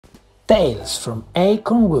Tales from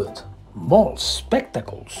Acorn Wood, Mole's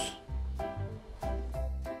Spectacles.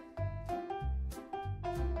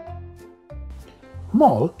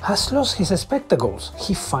 Mole has lost his spectacles.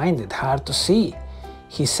 He finds it hard to see.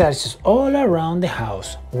 He searches all around the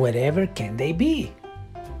house. Wherever can they be?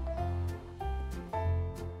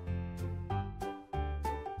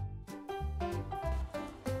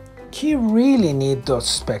 He really needs those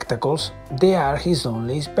spectacles. They are his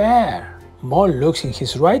only spare. Mole looks in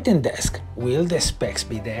his writing desk. Will the specs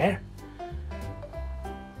be there?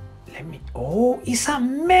 Oh, it's a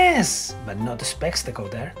mess! But not the spectacle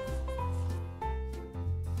there.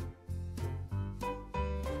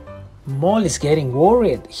 Mole is getting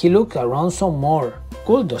worried. He looks around some more.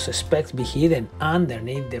 Could those specs be hidden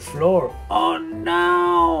underneath the floor? Oh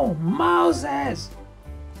no! Mouses!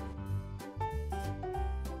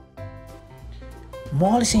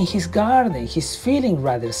 Mole is in his garden. He's feeling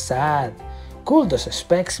rather sad. Could those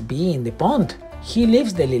specs be in the pond? He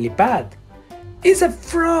leaves the lily pad. It's a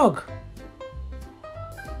frog!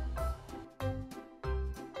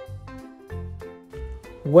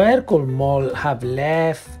 Where could Mole have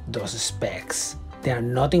left those specs? They are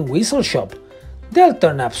not in Whistle Shop. They'll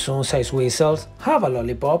turn up soon-sized whistles. Have a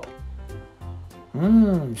lollipop.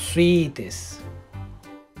 Sweetest.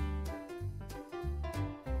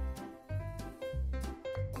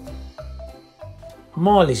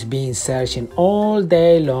 Mole is been searching all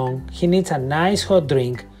day long. He needs a nice hot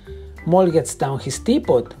drink. Mole gets down his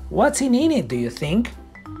teapot. What's in it, do you think?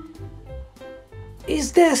 It's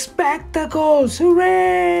the spectacles!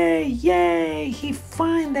 Hooray! Yay! He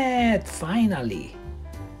found it! Finally!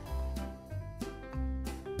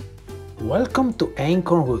 Welcome to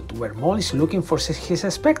Acorn Wood, where Mole is looking for his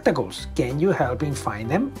spectacles. Can you help him find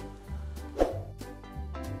them?